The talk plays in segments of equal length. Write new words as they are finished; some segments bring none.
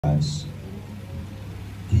Do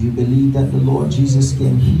you believe that the Lord Jesus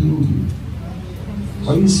can heal you?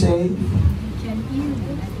 Are you saved?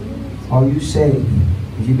 Are you saved?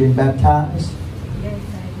 Have you been baptized? Yes,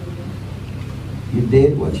 I did. You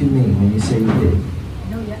did? What you mean when you say you did?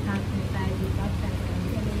 No, you're not baptized.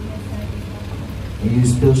 Are you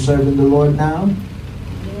still serving the Lord now?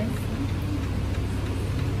 Yes.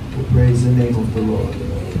 Well, praise the name of the Lord.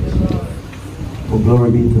 Well, glory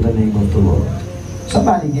be to the name of the Lord.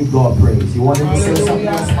 Somebody give God praise. You wanted to say something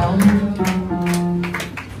else now?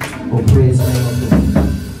 Well, praise the name of the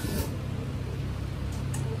Lord.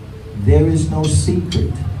 There is no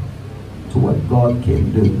secret to what God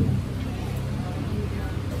can do.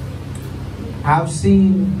 I've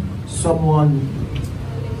seen someone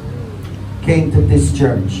came to this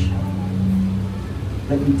church.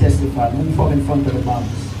 Let me testify. Move from in front of the box.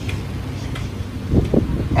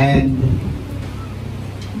 And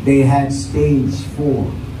they had stage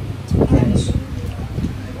 4 cancer.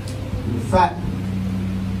 In fact,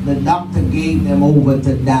 the doctor gave them over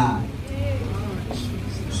to die.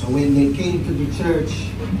 So when they came to the church,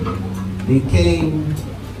 they came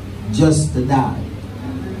just to die.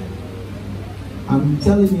 I'm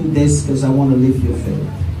telling you this because I want to lift your faith.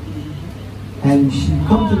 And she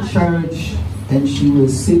come to church and she will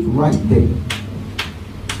sit right there.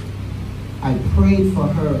 I prayed for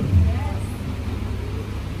her.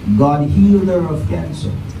 God healed her of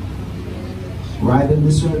cancer right in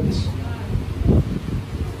the service.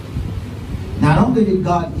 Not only did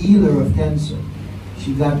God heal her of cancer,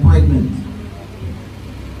 she got pregnant.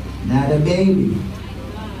 Now the baby,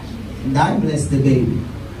 and I bless the baby.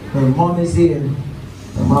 Her mom is here.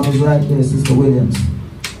 Her mom is right there, Sister Williams.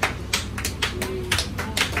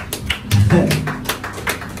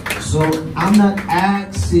 So I'm not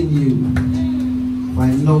asking you if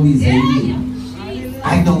I know he's a healer.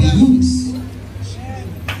 I know he is.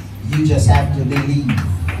 You just have to believe.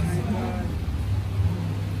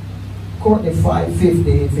 Courtney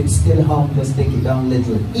 550, if it's still home, just take it down a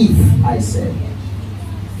little. If I said,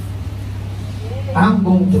 I'm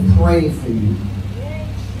going to pray for you,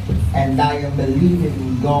 and I am believing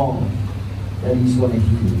in God that he's going to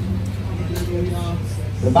heal you.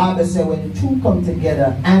 The Bible said when two come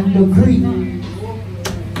together and agree,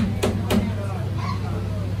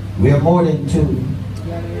 we are more than two.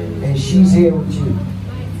 And she's here with you.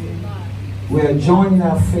 We are joining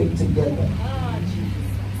our faith together.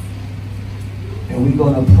 And we're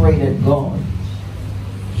going to pray that God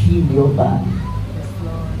heal your body.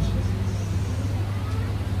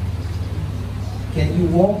 Can you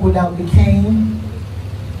walk without the cane?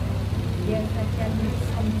 Yes, I can.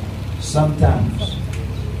 Sometimes.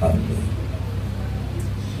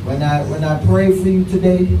 When I pray for you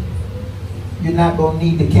today, you're not going to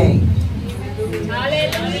need the cane.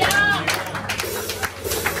 Hallelujah.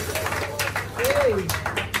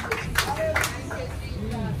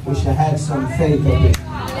 Wish I had some faith in it.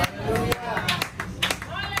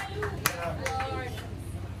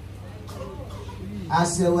 I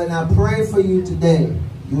said, when I pray for you today,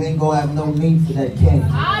 you ain't going to have no need for that cane.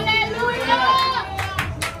 Hallelujah.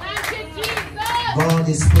 Thank you, Jesus. God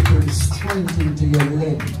is putting strength into your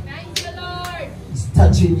limb. Thank you, Lord. He's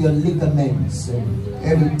touching your ligaments and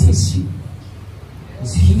every tissue.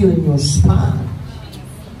 He's healing your spine.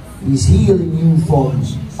 He's healing you from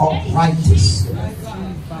arthritis,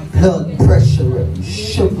 blood pressure, and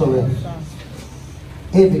sugar, and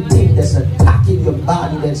everything that's attacking your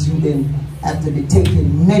body that you've been have to be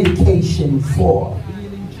taking medication for.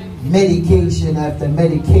 Medication after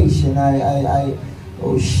medication. I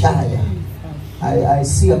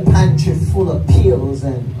see a pantry full of pills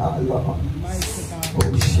and pill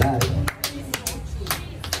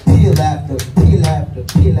after pill after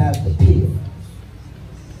pill after pill.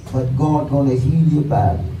 But God gonna heal your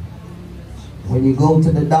body. When you go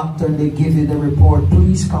to the doctor and they give you the report,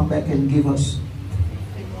 please come back and give us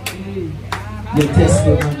your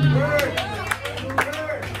testimony.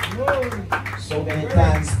 So many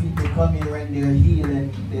times people come here and they're healed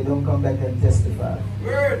and they don't come back and testify.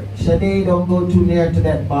 Shade, don't go too near to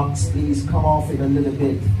that box. Please come off it a little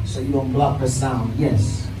bit so you don't block the sound.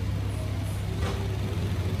 Yes.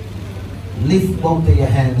 Lift both of your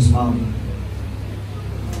hands, Mommy.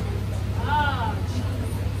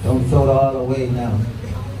 Don't throw it all away now.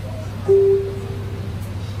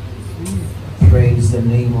 Praise the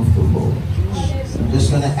name of the Lord. I'm just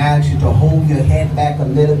going to ask you to hold your head back a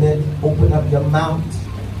little bit. Open up your mouth.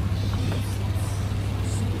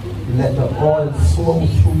 Let the oil flow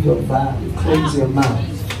through your body. Close your mouth.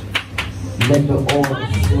 Let the oil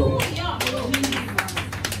flow.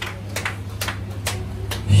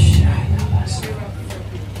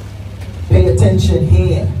 Pay attention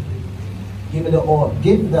here. Give it the oil.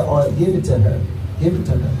 Give the oil. Give it to her. Give it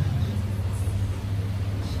to her.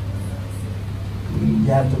 You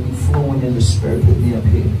have to be flowing in the spirit with me up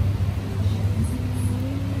here.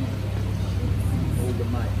 Hold the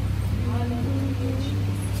mic.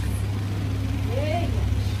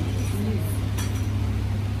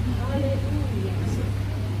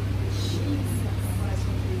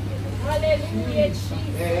 Hallelujah, Jesus.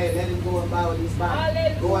 Hey, let him go and buy what he's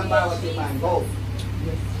buying. Go and buy what he's buying. Go.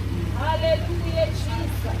 Hallelujah,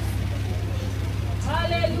 Jesus.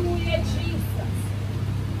 Hallelujah, Jesus.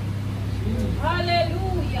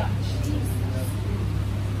 Hallelujah, Jesus.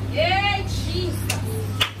 Yeah, Jesus.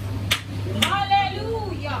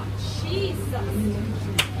 Hallelujah, Jesus.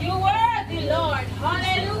 You worthy, Lord.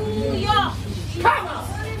 Hallelujah. Come on.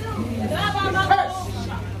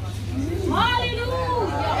 Hallelujah.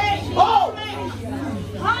 Oh!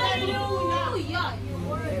 Hallelujah.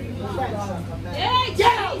 Hey,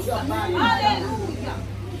 Jesus. Hallelujah.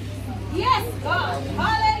 Yes, God.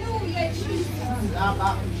 Hallelujah, Jesus.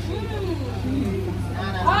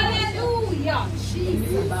 Hallelujah,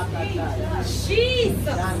 Jesus.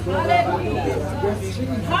 Jesus. Hallelujah.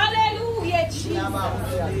 Hallelujah, Jesus.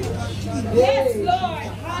 Yes, Lord.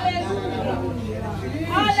 Hallelujah.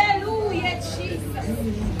 Hallelujah, Jesus.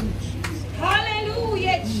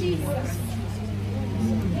 Hallelujah, Jesus.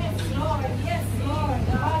 Yes, Lord. Yes, Lord.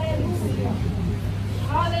 Hallelujah.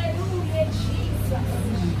 Hallelujah, Jesus.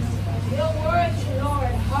 Your word,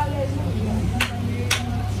 Lord. Hallelujah.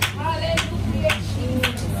 Hallelujah,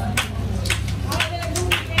 Jesus.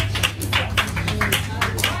 Hallelujah, Jesus.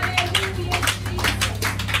 Hallelujah, Jesus.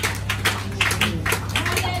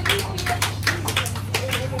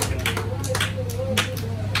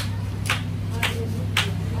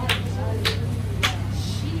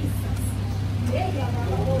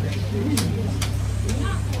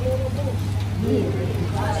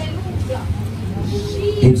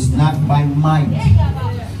 It's not by might,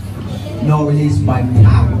 nor it is by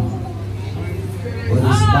power, but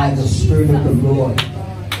it's by the Spirit of the Lord.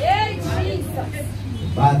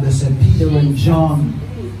 The Bible said Peter and John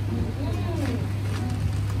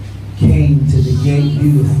came to the gate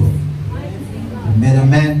beautiful and met a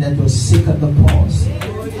man that was sick of the palsy.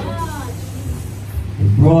 They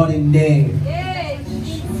brought him there,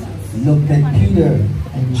 looked at Peter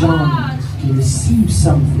and John to receive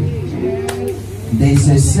something. They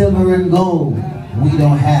said, silver and gold we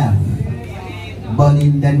don't have, but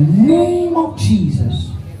in the name of Jesus,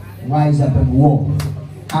 rise up and walk.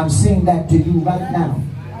 I'm saying that to you right now.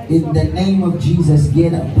 In the name of Jesus,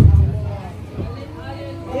 get up.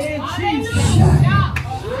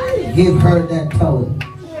 Shine. Give her that towel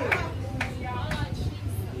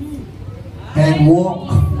and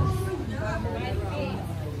walk.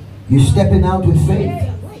 You're stepping out with faith.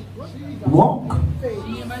 Walk.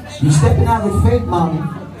 You're stepping out with faith, mommy.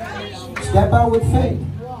 Step out with faith.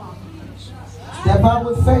 Step out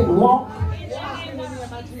with faith. Walk.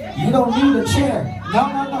 You don't need a chair. No.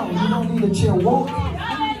 You don't need a chair. Walk.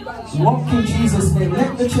 Walk in Jesus' name.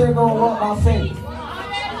 Let the chair go and walk by faith.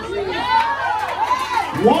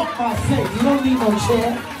 Walk by faith. You don't need no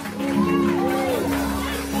chair.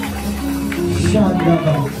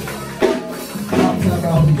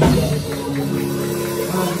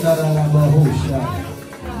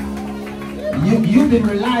 You've been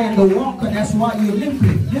relying on the walker, that's why you're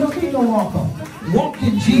limping. You don't need no walker. Walk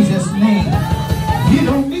in Jesus' name. You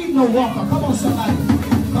don't need no walker. Come on, somebody.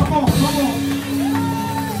 Come on.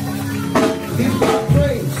 Give God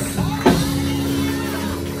praise.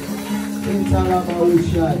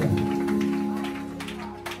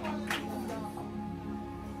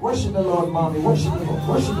 Worship the Lord, mommy. Worship the Lord.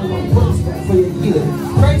 Worship the Lord. Praise God for your healing.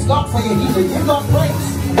 Praise God for your healing. Give God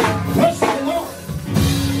praise. Worship the Lord.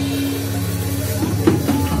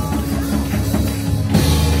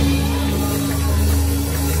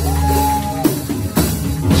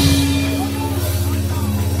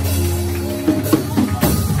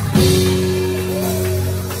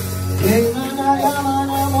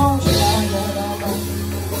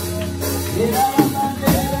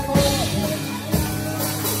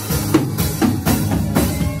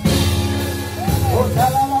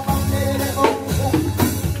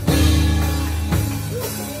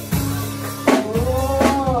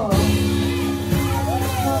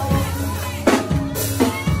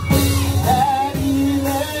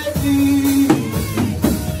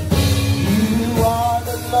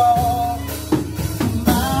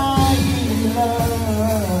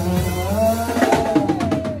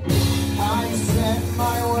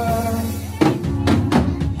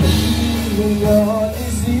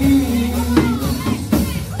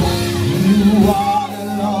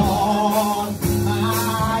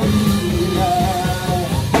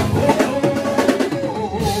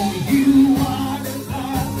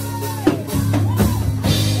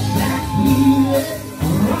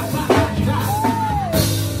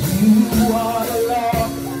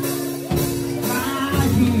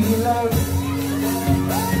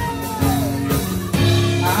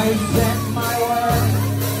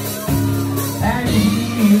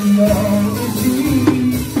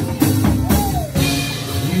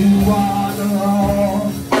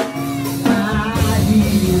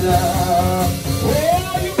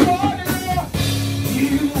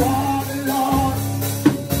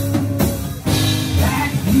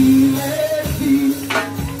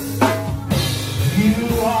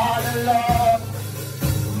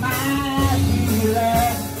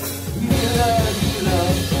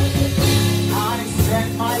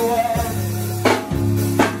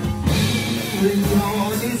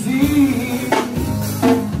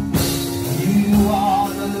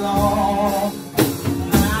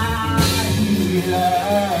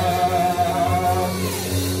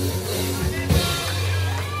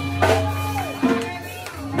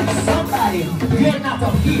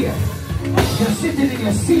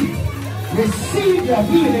 Receive your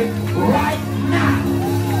healing right now.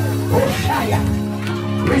 Oshaya.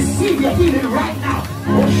 Receive your healing right now.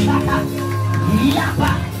 Oshaka.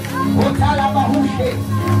 Yapa. Otalabahushe.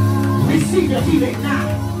 Receive your healing now.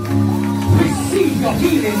 Receive your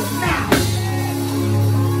healing now.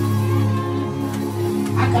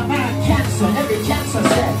 I command cancer, every cancer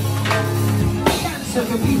cell, cancer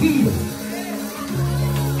to be healed.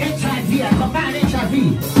 HIV, I command HIV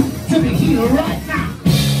to be healed right now.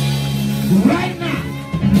 Right now.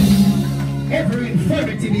 Every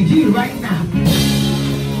infirmity be healed right now.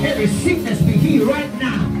 Every sickness be healed right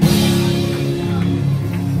now.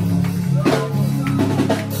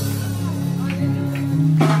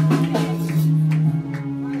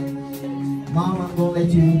 Mom, I'm going to let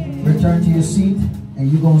you return to your seat,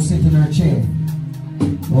 and you're going to sit in her chair.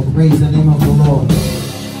 Oh, praise the name of the Lord.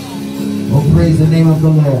 Oh, praise the name of the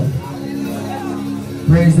Lord.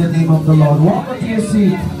 Praise the name of the Lord. Walk up to your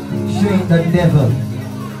seat. Shame the devil.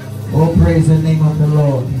 Oh, praise the name of the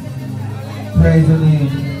Lord. Praise the name.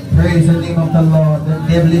 Praise the name of the Lord. The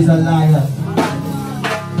devil is a liar.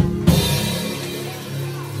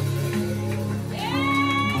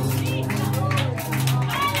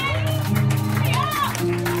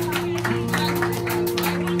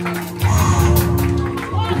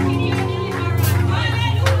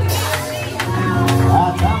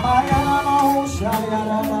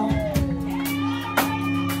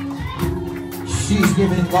 She's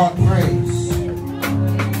giving God praise.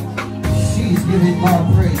 She's giving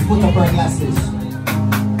God praise. Put up her glasses.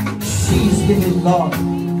 She's giving God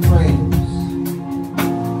praise.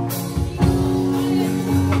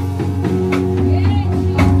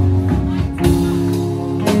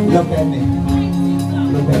 Look at me.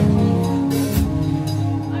 Look at me.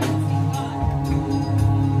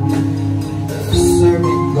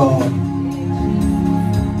 Serving God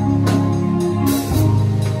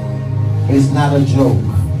is not a joke.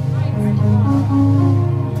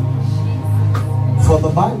 For the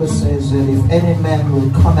Bible says that if any man will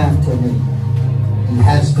come after me, he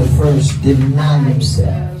has to first deny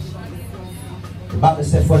himself. The Bible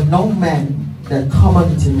said, for no man that come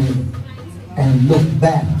unto me and look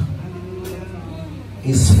back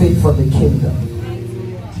is fit for the kingdom.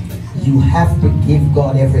 You have to give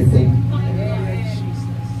God everything.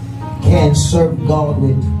 Can't serve God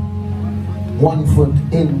with one foot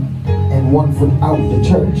in and one foot out the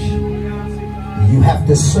church. You have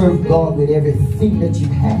to serve God with everything that you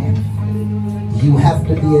have. You have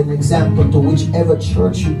to be an example to whichever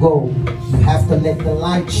church you go. You have to let the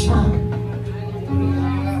light shine.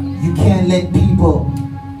 You can't let people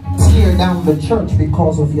tear down the church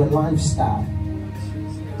because of your lifestyle.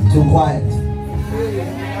 Too quiet.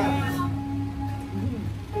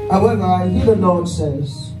 However, I hear the Lord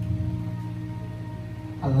says,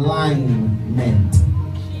 alignment.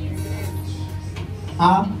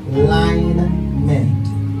 Alignment.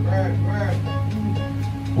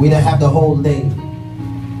 We don't have the whole day,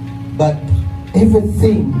 but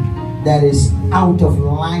everything that is out of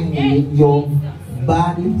line in your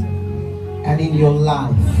body and in your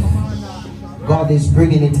life, God is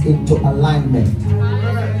bringing it into alignment.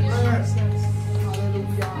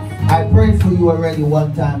 I prayed for you already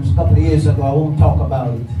one time, a couple of years ago. I won't talk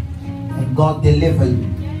about it. And God delivered you.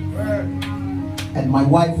 And my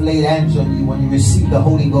wife laid hands on you when you received the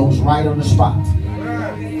Holy Ghost right on the spot.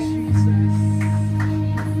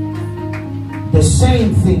 The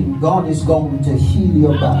same thing, God is going to heal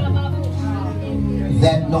your body.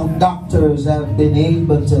 That no doctors have been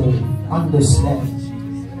able to understand.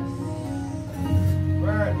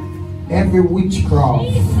 Every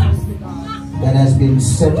witchcraft that has been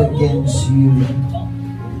set against you,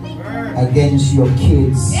 against your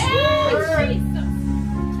kids,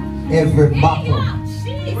 every bottle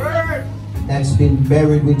that's been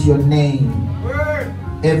buried with your name,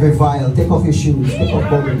 every vial, take off your shoes, take off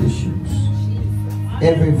both of your shoes,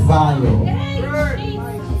 every vial,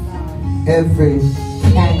 every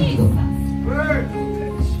candle,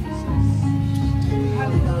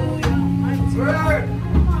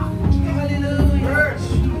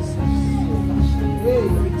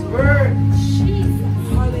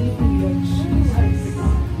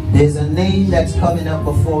 there's a name that's coming up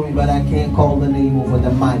before me, but I can't call the name over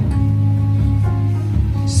the mic.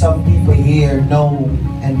 Some people here know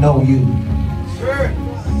and know you.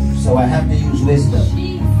 So I have to use wisdom.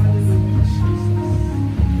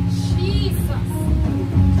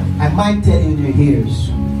 I might tell you in your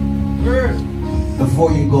ears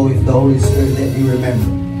before you go, if the Holy Spirit let me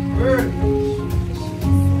remember.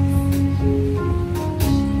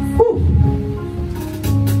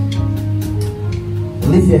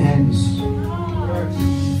 Lift your hands.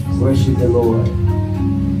 Worship the Lord.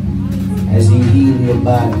 As He heal your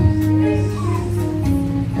body.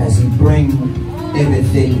 As He bring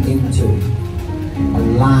everything into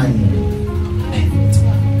alignment.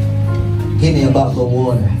 Give me a bottle of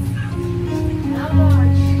water.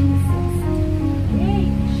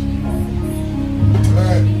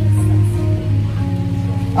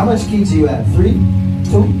 How much kids do you have? 3? 2?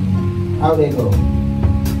 How they go?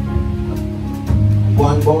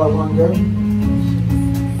 1 boy, 1 girl?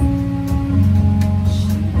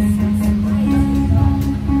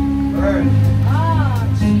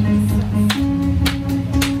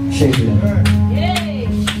 Shake it up.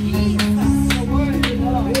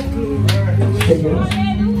 Shake it up.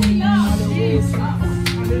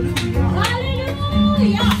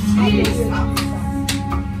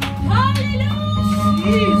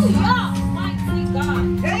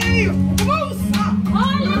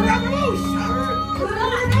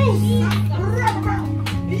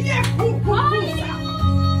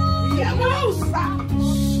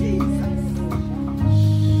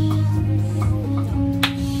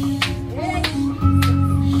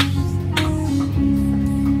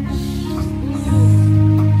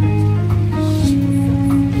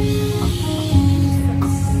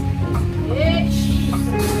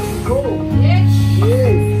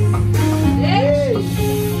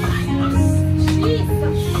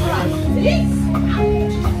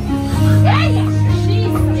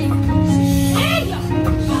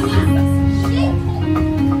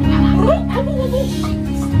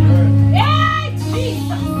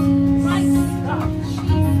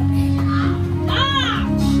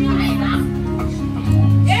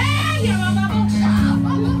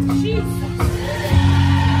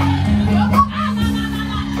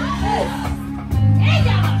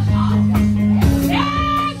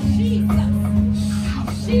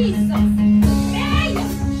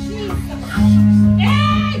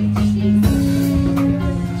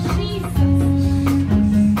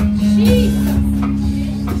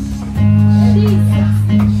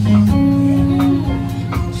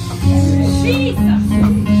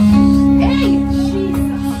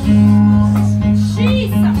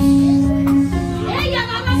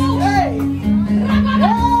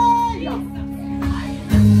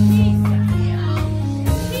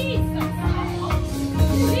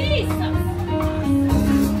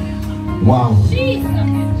 Wow.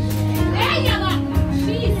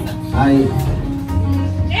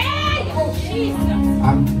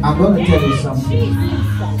 I'm going to tell you something.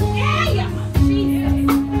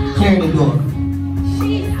 Clear the door.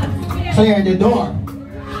 Clear the door.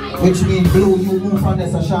 Which means blue, you move from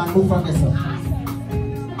this, Sean, move from this.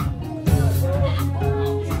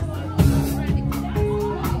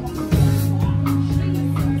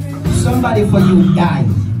 Somebody for you died.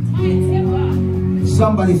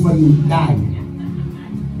 Somebody for you died.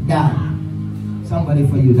 Died. Somebody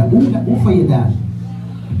for you died. Who for you died?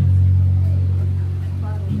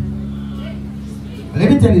 Let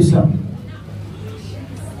me tell you something.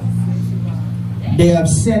 They have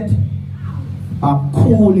set a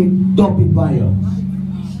cooling dopey fire.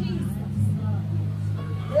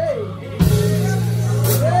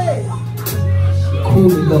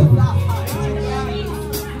 Cooling dopey.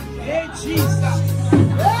 Hey, Jesus.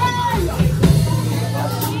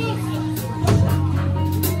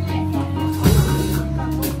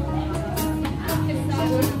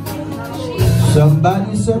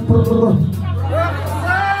 Somebody said,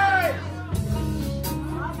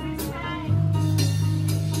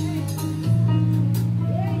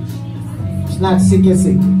 it's not sick, it's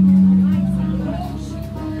sick.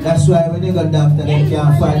 That's why when you go to the doctor, they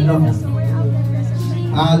can't find nothing.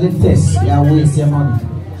 All the tests, you waste your money.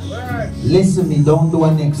 Listen to me, don't do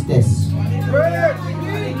a next test.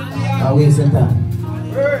 I waste your time.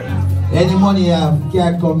 Any money you have,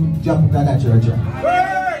 can't come jump into that church.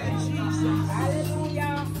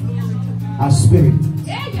 A spirit.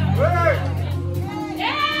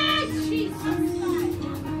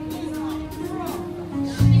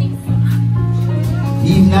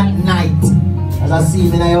 Even at night, as I see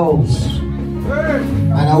him in the house,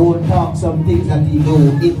 and I will talk some things that he do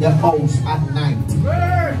in the house at night.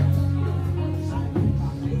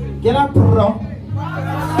 Can I pray?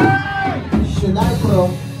 Should I pray?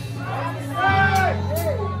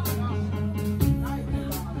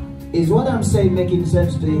 Is what I'm saying making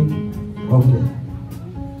sense to you? Okay.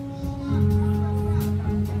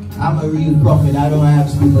 I'm a real prophet. I don't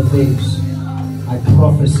ask people things. I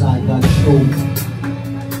prophesy, God showed me.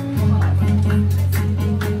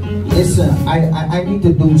 Listen, I need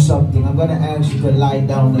to do something. I'm going to ask you to lie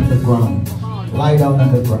down on the ground. Lie down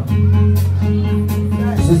on the ground.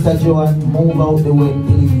 Sister Joanne, move out the way,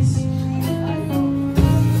 please.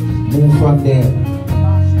 Move from there.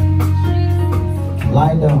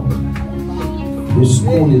 Lie down. You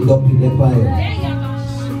school it up in the fire.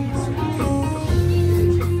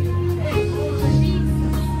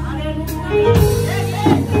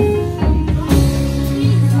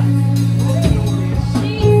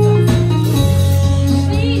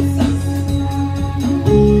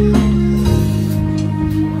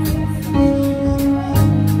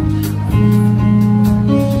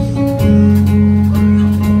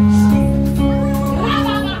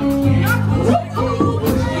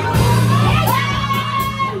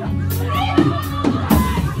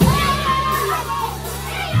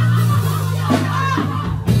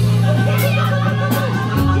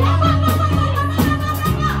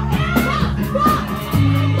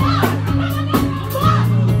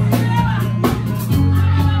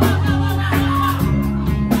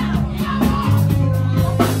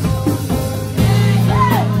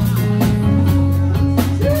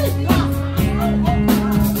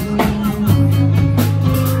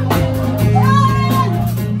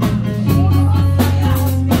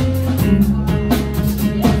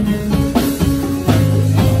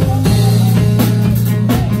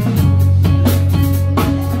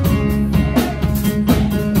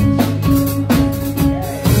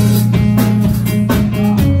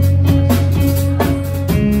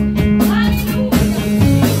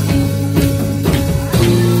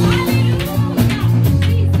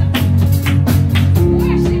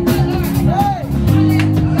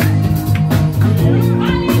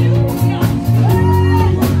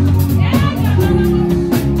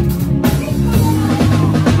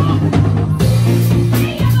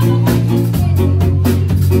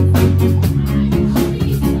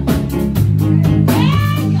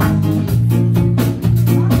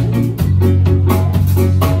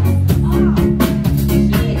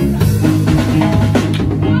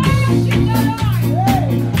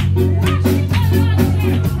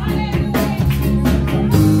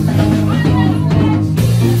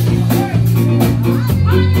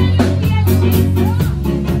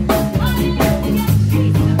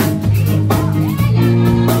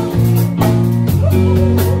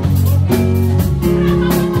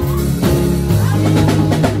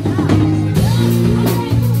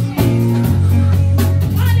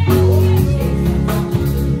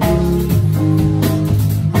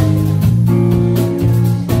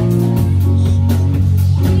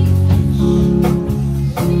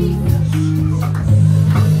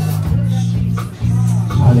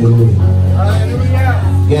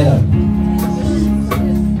 Get up.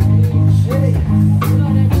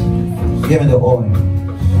 Give me the oil.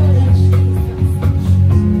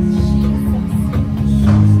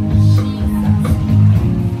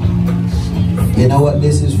 You know what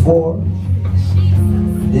this is for?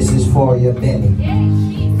 This is for your belly.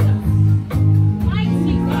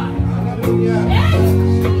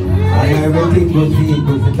 And everything good for you,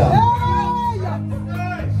 good for that.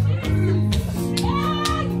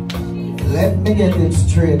 Let me get it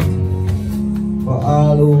straight for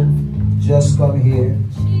all who just come here.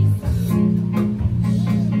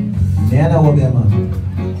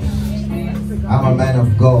 I'm a man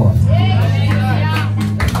of God.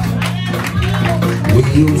 We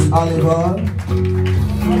use olive oil.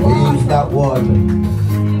 We use that water.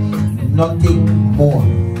 Nothing more.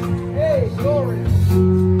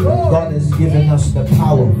 God has given us the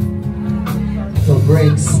power to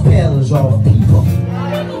break spells off people.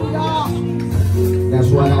 That's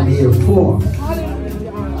what I'm here for.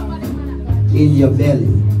 In your belly.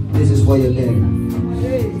 This is for your belly.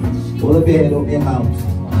 Hold up your head, open your mouth.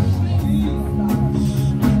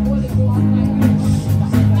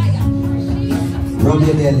 Rub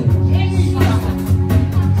your belly.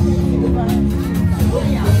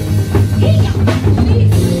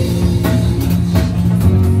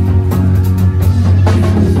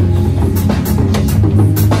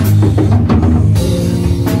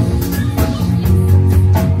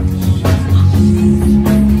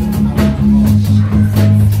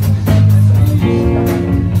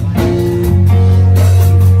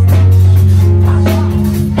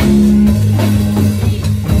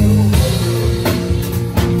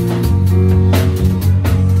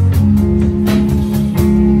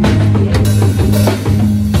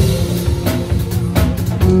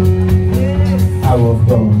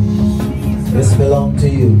 This belongs to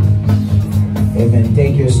you. Amen.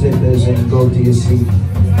 Take your slippers and go to your seat.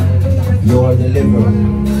 You are delivered.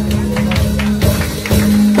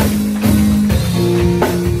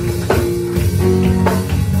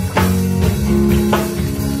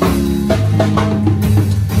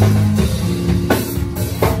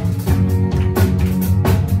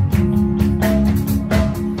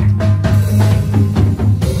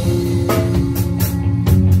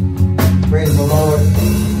 Praise the Lord.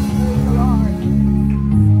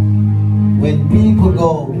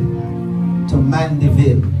 go to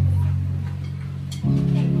Mandeville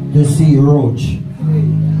to see Roach,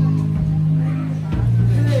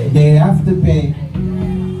 they have to pay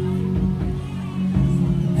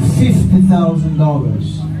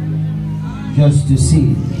 $50,000 just to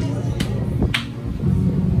see it.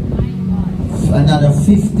 Another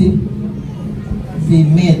 50 he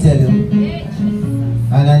may tell you,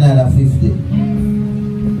 and another 50.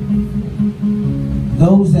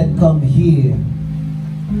 Those that come here,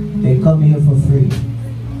 they come here for free.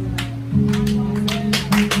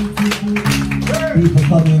 People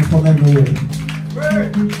come here from everywhere.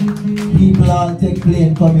 People all take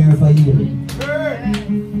plane come here for healing.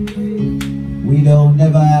 We don't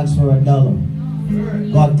never ask for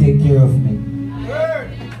 $1. God take care of me.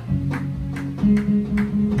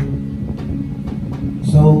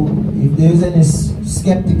 So if there's any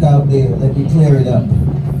skeptic out there, let me clear it up.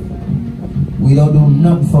 We don't do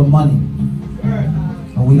nothing for money,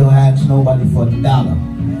 and we don't ask nobody for $1.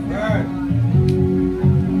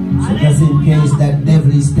 So just in case that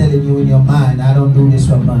devil is telling you in your mind, I don't do this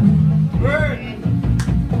for money.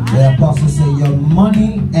 The apostle said, your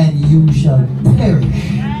money and you shall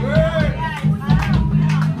perish.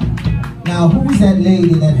 Now, who is that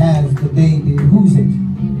lady that has the baby? Who's it?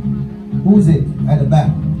 Who's it at the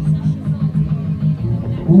back?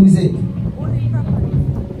 Who is it?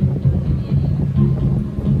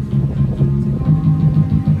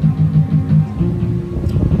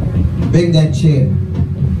 Bring that chair.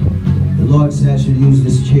 The Lord said I should use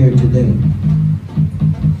this chair today.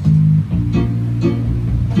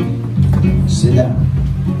 Sit down.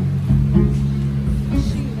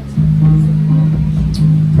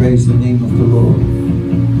 Praise the name of the Lord.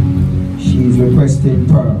 She's requesting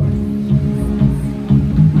prayer.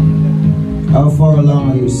 How far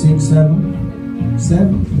along are you? 6, 7?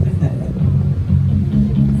 7?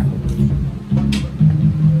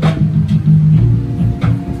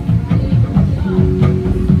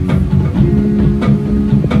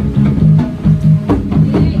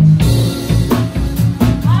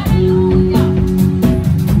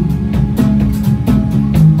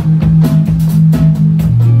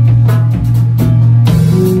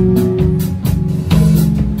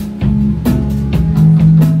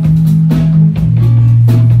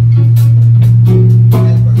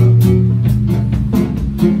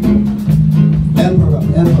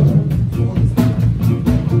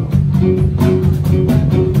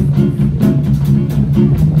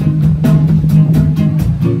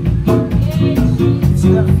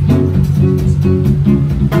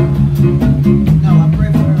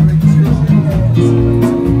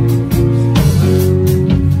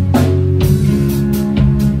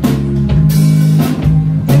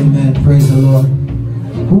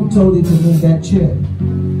 Told you to move that chair.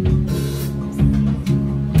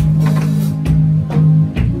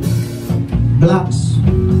 Blocks,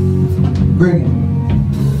 bring it.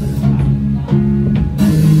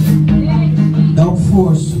 Don't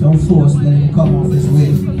force, let him come off his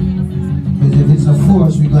way. Because if it's a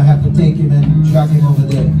force, we're going to have to take him and drag him over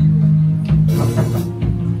there.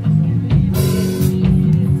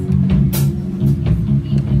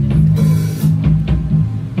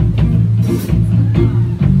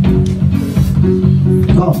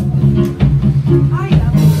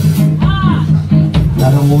 I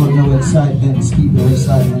don't want no excitement. Keep your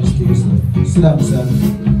excitement to yourself. Sit up, son.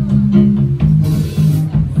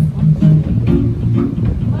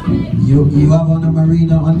 You have on a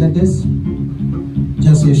merino under this?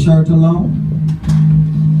 Just your shirt alone?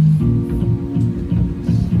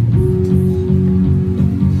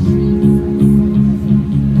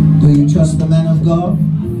 Do you trust the man of God?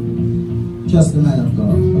 Trust the man of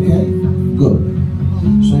God, okay? Good.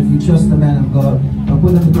 So if you trust the man of God, I'll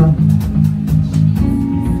put on the ground.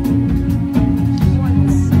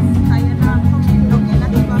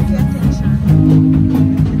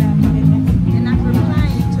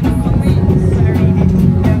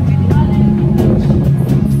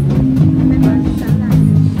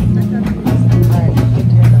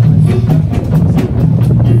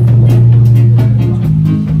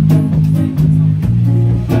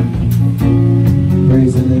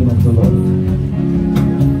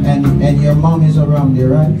 Mom is around there,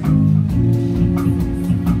 right?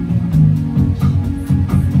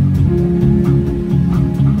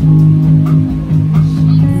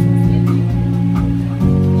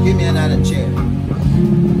 Give me another chair.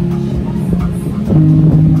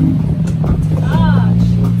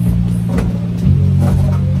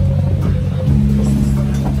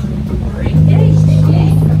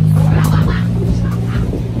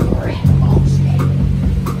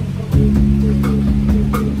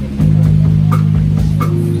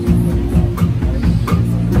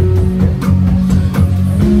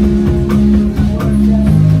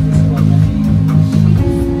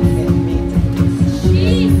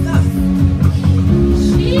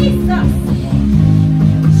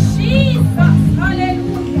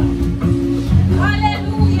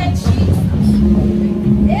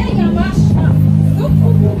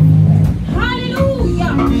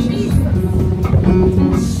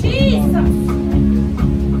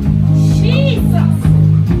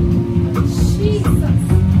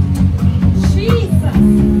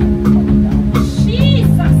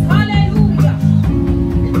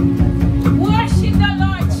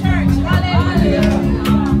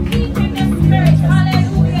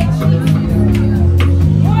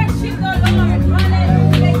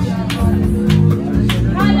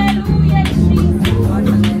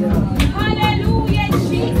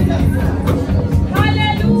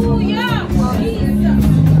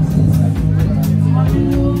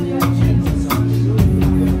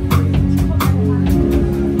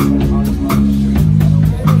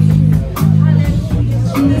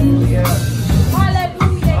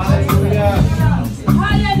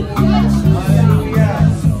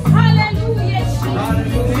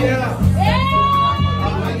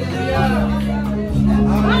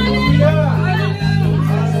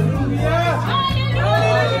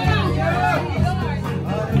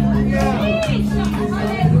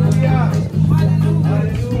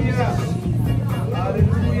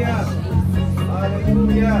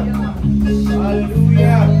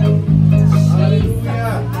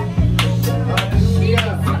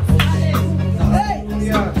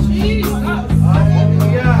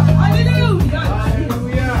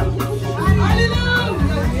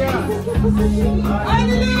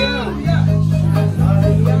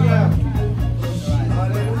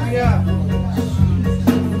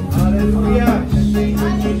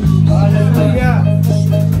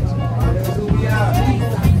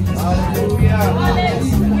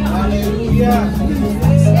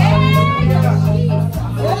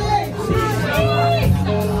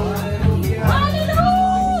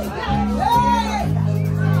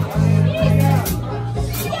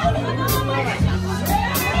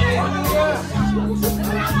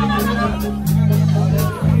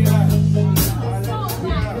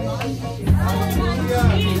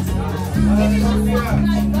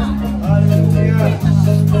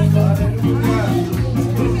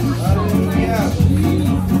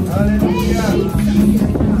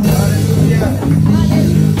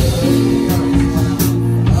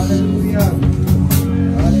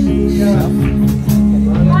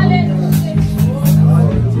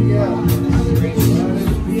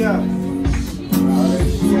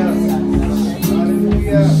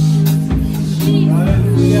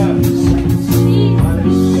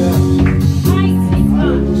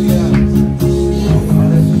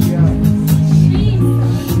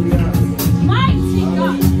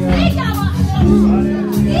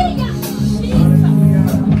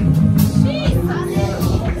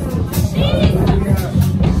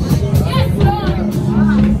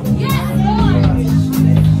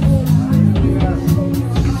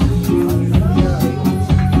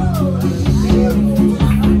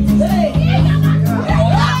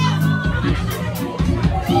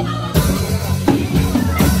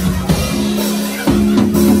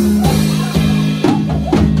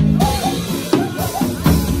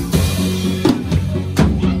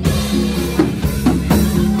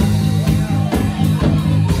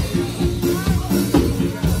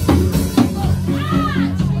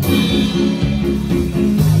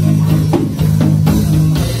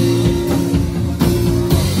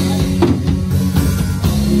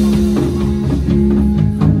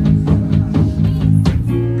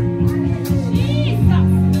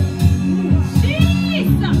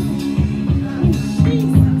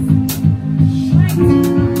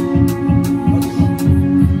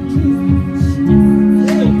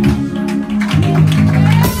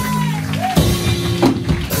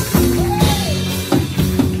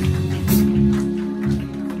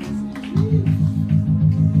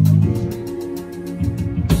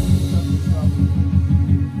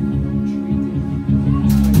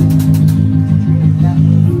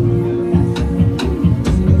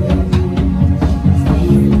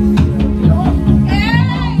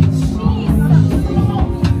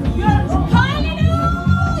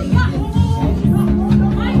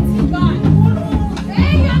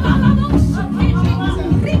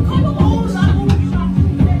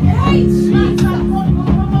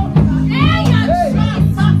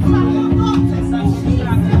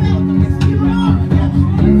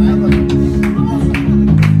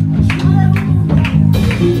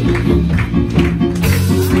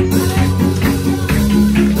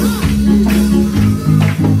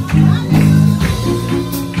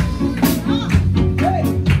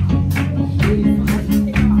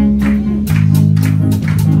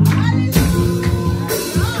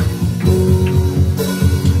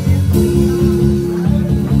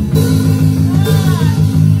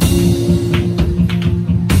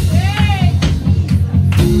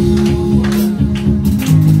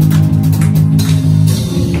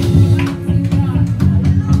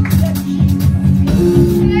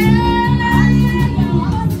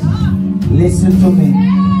 Listen to me.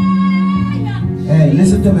 Hey,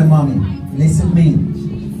 listen to me, mommy. Listen to me.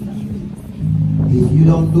 If you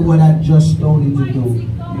don't do what I just told you to do,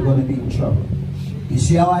 you're going to be in trouble. You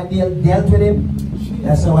see how I dealt with him?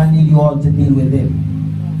 That's how I need you all to deal with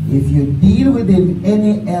him. If you deal with him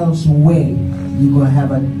any else way, you're going to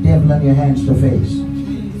have a devil on your hands to face.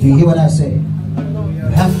 Do you hear what I say?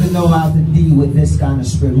 You have to know how to deal with this kind of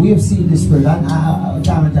spirit. We have seen this spirit time and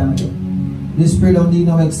time again. This spirit don't need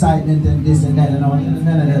no excitement and this and that and all,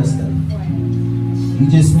 none of that stuff. He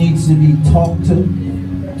just needs to be talked to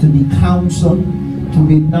be counseled, to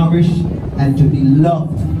be nourished, and to be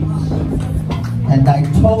loved. And I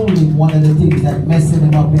told him one of the things that messing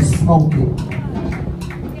him up is smoking.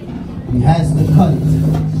 He has to cut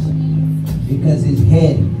it because his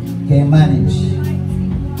head can't manage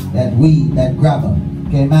that weed, that grabber,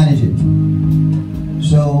 can't manage it.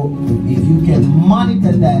 So if you can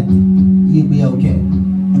monitor that, you'll be okay.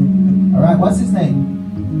 All right, what's his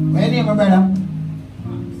name? What's your name, my brother?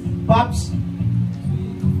 Pops?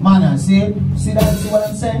 Mana, see it? See that? See what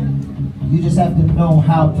I'm saying? You just have to know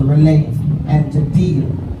how to relate and to deal.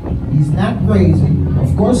 He's not crazy.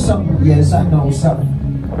 Of course, some, yes, I know some.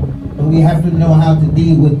 But we have to know how to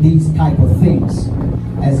deal with these type of things,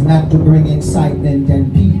 as not to bring excitement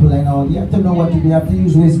and people and all. You have to know what to do. You have to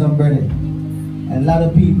use wisdom, brother. And a lot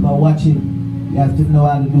of people are watching. You have to know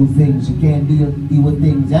how to do things. You can't deal with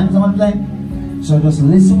things. You understand what I'm saying? So just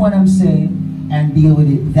listen what I'm saying and deal with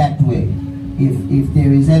it that way. If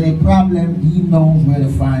there is any problem, he knows where to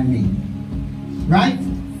find me. Right?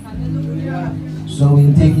 Hallelujah. So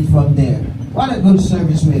we'll take it from there. What a good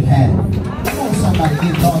service we've had. Oh, somebody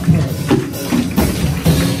give God praise.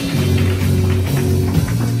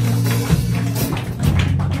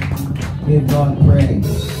 Give God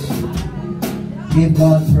praise. Give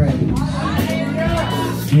God praise.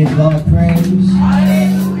 Give God praise.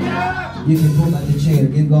 You can put at the chair.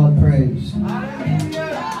 Give God praise.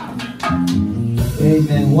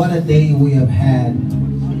 Amen. What a day we have had.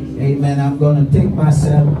 Amen. I'm going to take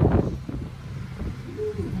myself.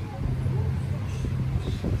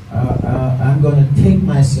 I'm going to take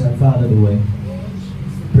myself out of the way.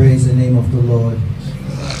 Praise the name of the Lord.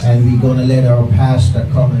 And we're going to let our pastor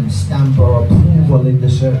come and stamp our approval in the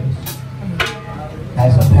service.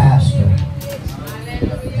 As a pastor.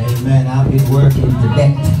 Amen. I've been working to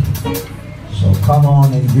death. So come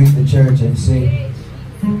on and greet the church and say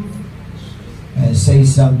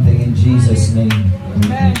something in Jesus' name.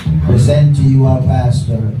 Amen. Present to you our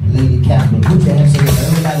pastor, Lady Campbell. Put your hands together.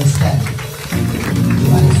 Everybody stand.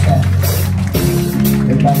 Everybody stand.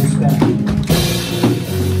 Everybody stand.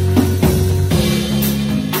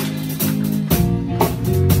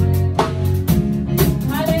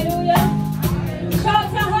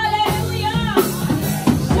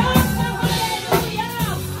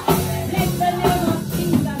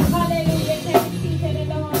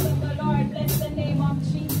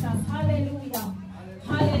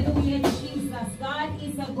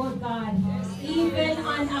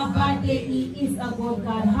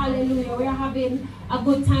 Hallelujah. We are having a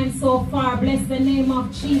good time so far. Bless the name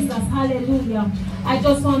of Jesus. Hallelujah. I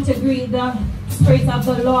just want to greet the Spirit of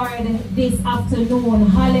the Lord this afternoon.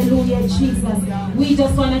 Hallelujah, Jesus. We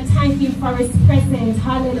just want to thank Him for His presence.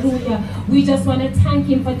 Hallelujah. We just want to thank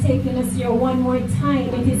Him for taking us here one more time.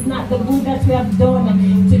 It is not the good that we have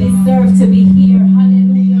done to deserve to be here.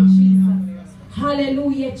 Hallelujah, Jesus.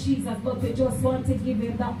 Hallelujah, Jesus. But we just want to give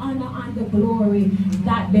Him the honor and the glory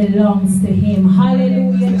that belongs to Him.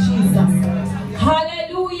 Hallelujah, Jesus.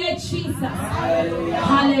 Hallelujah, Jesus.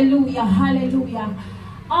 Hallelujah, hallelujah.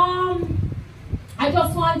 I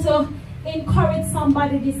just want to encourage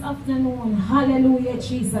somebody this afternoon. Hallelujah,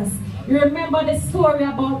 Jesus. You remember the story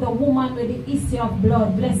about the woman with the issue of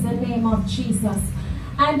blood. Bless the name of Jesus.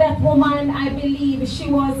 And that woman, I believe, she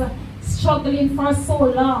was struggling for so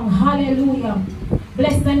long. Hallelujah.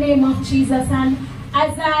 Bless the name of Jesus. And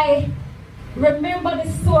as I remember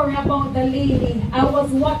the story about the lady, I was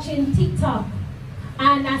watching TikTok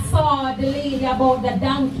and I saw the lady about the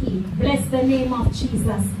donkey. Bless the name of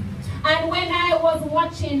Jesus. And when I was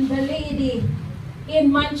watching the lady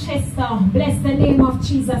in Manchester, bless the name of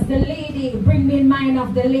Jesus, the lady, bring me in mind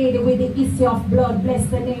of the lady with the issue of blood. Bless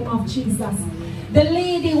the name of Jesus. The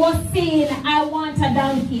lady was saying, I want a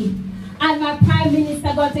donkey. And my prime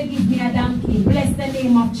minister got to give me a donkey. Bless the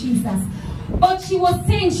name of Jesus. But she was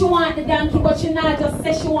saying she wanted the donkey, but she not just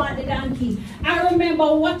said she wanted the donkey. I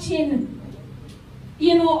remember watching,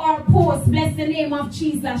 you know, our post, bless the name of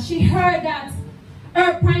Jesus. She heard that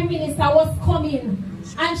her prime minister was coming.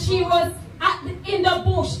 And she was in the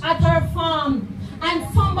bush at her farm.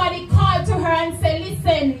 And somebody called to her and said,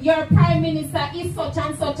 listen, your prime minister is such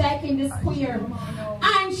and such like in the square.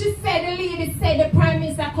 And she said, the lady said the prime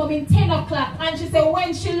minister coming 10 o'clock. And she said,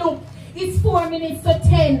 when she looked, it's 4 minutes to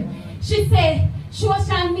 10. She said,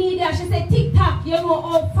 social media, she said, TikTok, you know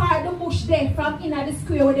how far the bush there from in the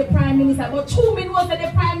square with the prime minister. But 2 minutes was that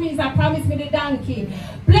the prime minister promised me the donkey.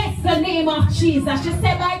 Bless the name of Jesus. She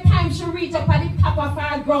said by the time she reached up at the top of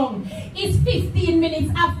her ground, it's 15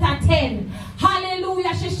 minutes after 10.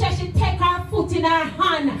 Hallelujah. She said she take her foot in her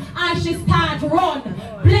hand and she start run.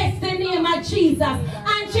 Bless the name of Jesus.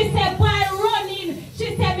 And she said by running,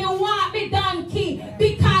 she said me want me donkey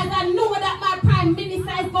because I know that my prime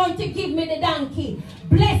minister is going to give me the donkey.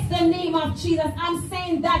 Bless the name of Jesus. I'm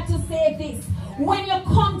saying that to say this. When you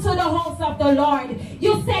come to the house of the Lord,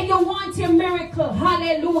 you say you want your miracle.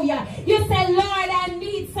 Hallelujah. You say, Lord, I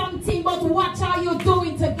need something, but what are you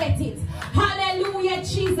doing to get it? Hallelujah,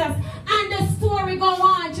 Jesus. And the story go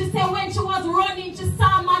on. She said when she was running, she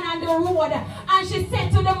saw a man on the road. And she said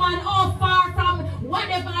to the man, how far from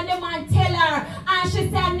whatever the man tell her. And she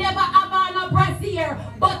said, I never have on a brassiere,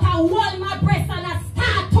 but I hold my breast and I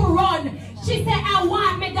start to run. She said, I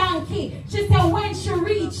want my donkey. She said when she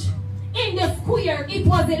reached in the square, it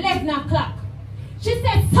was 11 o'clock. She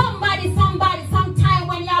said, somebody, sometime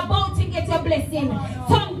when you're about to get your blessing,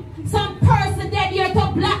 some person dead here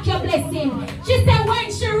to block your blessing. She said,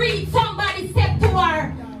 when she reached, somebody said to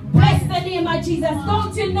her, bless the name of Jesus.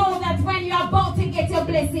 Don't you know that when you're about to get your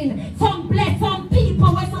blessing, some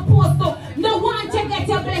people were supposed to no want to get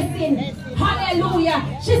your blessing.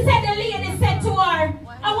 Hallelujah. She said, the lady said to her, and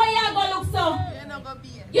why you go look so?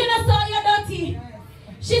 You know so you're dirty.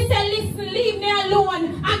 She said, listen, leave me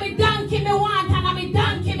alone. I'm a donkey me want and I'm a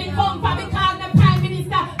donkey me come for because the prime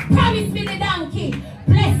minister promised me the donkey.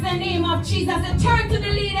 Bless the name of Jesus. I turned to the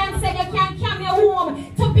lady and said, you can come your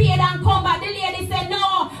home to bed and come back. The lady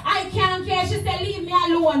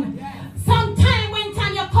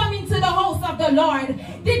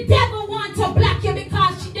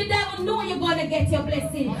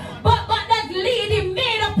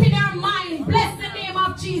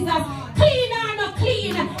Jesus. Clean or not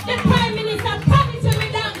clean, the Prime Minister promised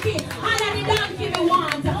me donkey, and the donkey me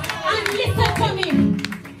want. And listen to me.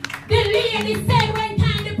 The lady said when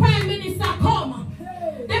time the Prime Minister come,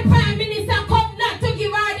 the Prime Minister come not to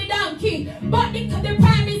give her the donkey, but the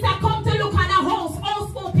Prime Minister come to look at her house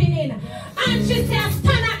opening. And she said,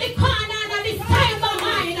 stand at the corner and this time of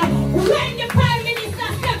mine. When the Prime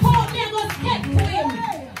Minister step out, they go step to him.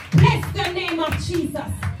 Bless the name of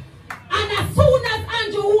Jesus. And as soon as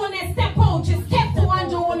Andrew Ones step out, she step to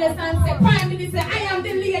Andrew Ones and say, Prime Minister, I am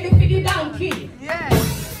the lady for the donkey.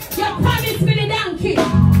 Yes. You promised me the donkey.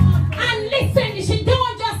 And listen, she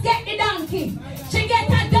don't just get the donkey. She get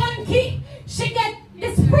a donkey. She get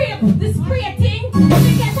the spray thing.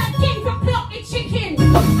 She get a thing to pluck the chicken.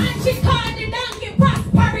 And she called the donkey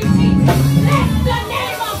prosperity. Bless the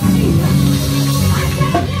name of Jesus. I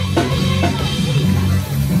said,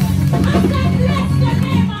 bless the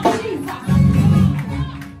name of Jesus.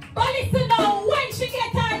 But listen now, when she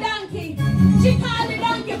get her donkey, she called the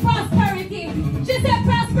donkey prosperity. She said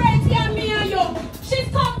prosperity and me and you. She's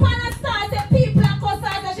come on and started people and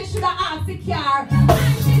customers that she should have asked the car.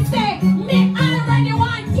 And she said, me already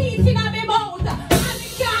want teeth in my mouth. And me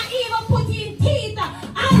can't even put in teeth.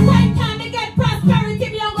 And when time me get prosperity,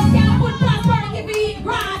 me can't put prosperity to eat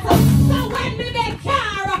grass. So when me get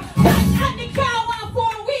car, and the car want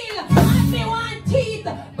 4 wheel, and me want teeth.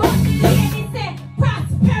 But the lady said,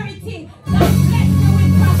 prosperity. God bless you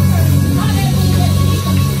with prosperity. Hallelujah.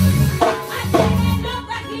 I said, I love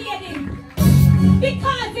that lady.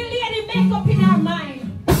 Because the lady make up in her mind.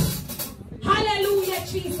 Hallelujah,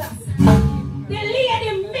 Jesus. The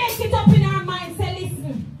lady make it up in her mind. Say,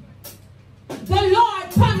 listen. The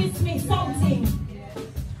Lord promised me something.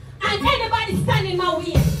 And anybody stand in my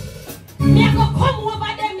way. Me I go come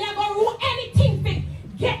over them. Me I go do anything to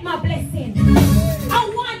get my blessing. I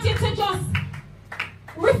want you to just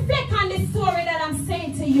reflect on the story that I'm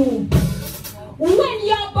saying to you. When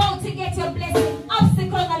you're about to get your blessing, obstacle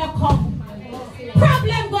gonna come.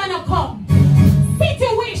 Problem gonna come.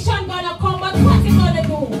 Situation gonna come. But what you gonna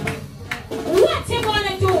do? What you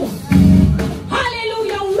gonna do?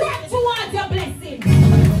 Hallelujah. Work towards your blessing.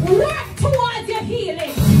 Work towards your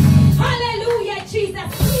healing. Hallelujah, Jesus.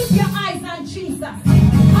 Keep your eyes on Jesus.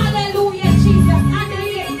 Hallelujah, Jesus. And the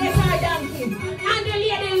lady get her donkey. And the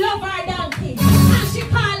lady love her donkey. And she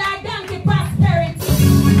call her donkey prosperity.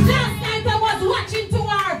 Last night I was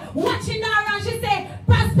watching her, and she said,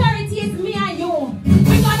 prosperity is me and you.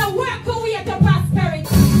 We're gonna work our way to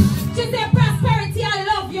prosperity. She said, prosperity, I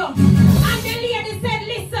love you. And the lady said,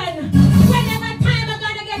 listen, whenever time I'm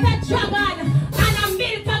gonna get a dragon and a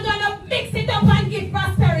milk, I'm gonna mix it up and give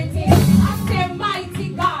prosperity. I say, mighty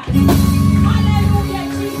God. Hallelujah,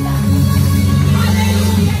 Jesus.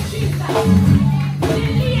 Hallelujah, Jesus. The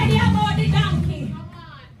lady about the donkey.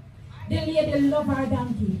 The lady love her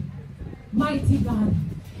donkey. Mighty God.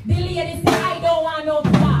 The lady said, I don't want no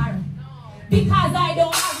car. Because I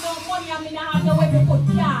don't have no money, I mean I have nowhere to put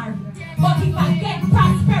car. But if I get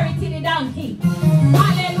prosperity, the donkey.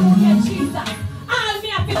 Hallelujah, Jesus. All me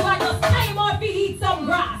have to do is just time out to eat some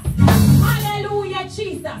grass. Hallelujah,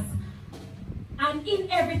 Jesus. And in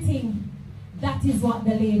everything, that is what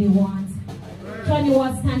the lady wants. Can you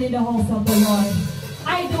all stand in the house of the Lord?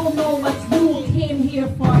 I don't know what you came here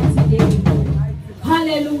for today.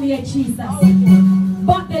 Hallelujah, Jesus.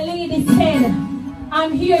 But the lady said,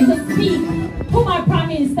 I'm here to speak to my Prime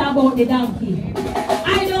Minister about the donkey.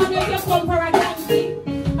 I don't know if you come for a donkey,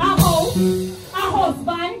 a house, a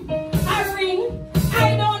husband, a ring.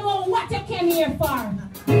 I don't know what you came here for.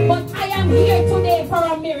 But I am here today for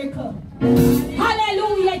a miracle.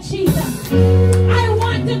 Hallelujah, Jesus. I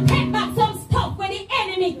want to take back some stuff where the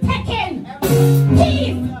enemy taken.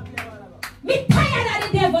 Thief. Me tired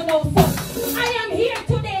of the devil now, so I am here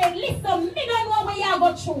today. Listen, me don't know where you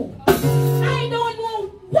go through. I don't know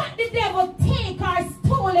what the devil take or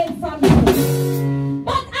stolen from you.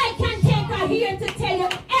 But I can take her here to tell you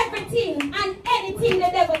everything and anything the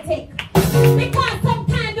devil take. Because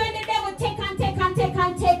sometimes when the devil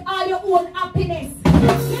take all your own happiness,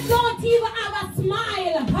 you don't even have a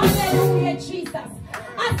smile. Hallelujah, Jesus.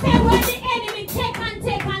 I said when the enemy take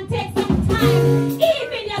sometimes,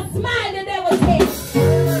 even your smile the devil takes.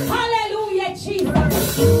 Hallelujah,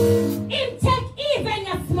 Jesus. Him take even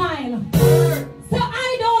your smile. So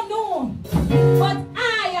I don't know, but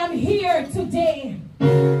I am here today.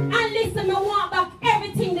 And listen, me want back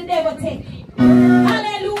everything the devil take.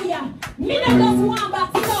 Hallelujah. Me not just want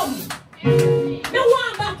back some. Me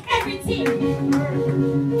want back everything.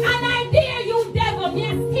 And I dare you, devil, me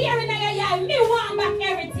staring at your eye. Me want back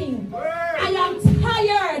everything. I am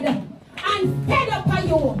tired and fed up of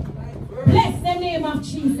you. Bless the name of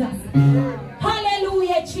Jesus. Jesus.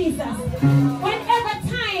 Hallelujah, Jesus. Whenever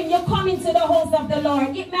time you come into the house of the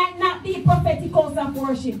Lord, it might not be prophetic house of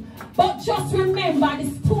worship, but just remember the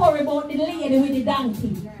story about the lady with the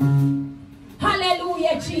donkey.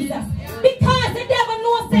 Hallelujah, Jesus. Because the devil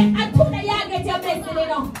knows that I told you get your blessing, you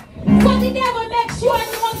know. So the devil makes sure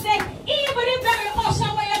you know that even the very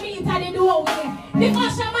usher where you meet at the doorway, the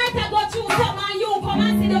usher might have got you some and you come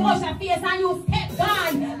and see the usher face and you step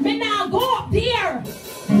down. Me now go up there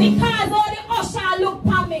because all the usher look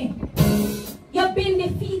for me. You've been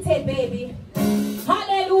defeated, baby.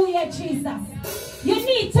 Hallelujah, Jesus. You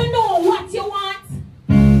need to know what you want.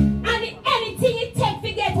 And anything it takes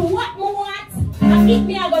to get what you want, and it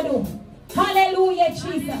me I go do. Hallelujah,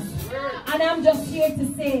 Jesus. And I'm just here to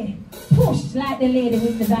say, push like the lady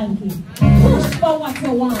with the donkey. Push for what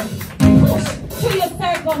you want. Push through your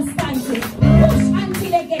circumstances. Push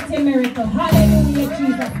until you get a miracle. Hallelujah,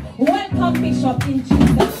 Jesus. Welcome, Bishop, in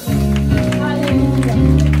Jesus' name. Hallelujah.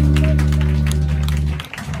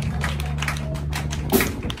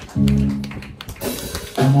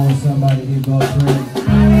 Come on, somebody give God praise.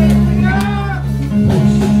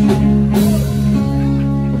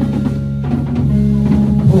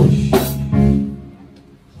 Push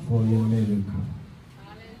for your miracle.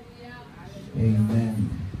 Amen.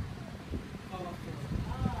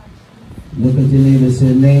 Look at your neighbor,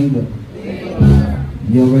 say, neighbor,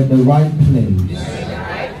 you're at the right place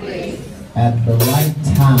at the right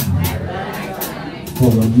time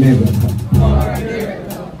for a miracle.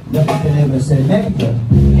 Look at your neighbor, say, neighbor.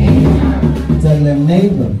 Tell them,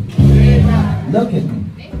 neighbor, look at me.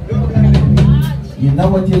 You know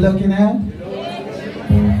what you're looking at?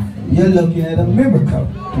 You're looking at a miracle.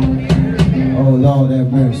 Oh, Lord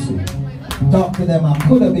have mercy. Talk to them. I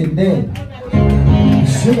could have been dead. I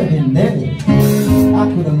should have been dead.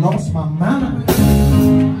 I could have lost my mind.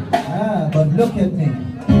 But look at me.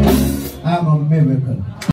 I'm a miracle.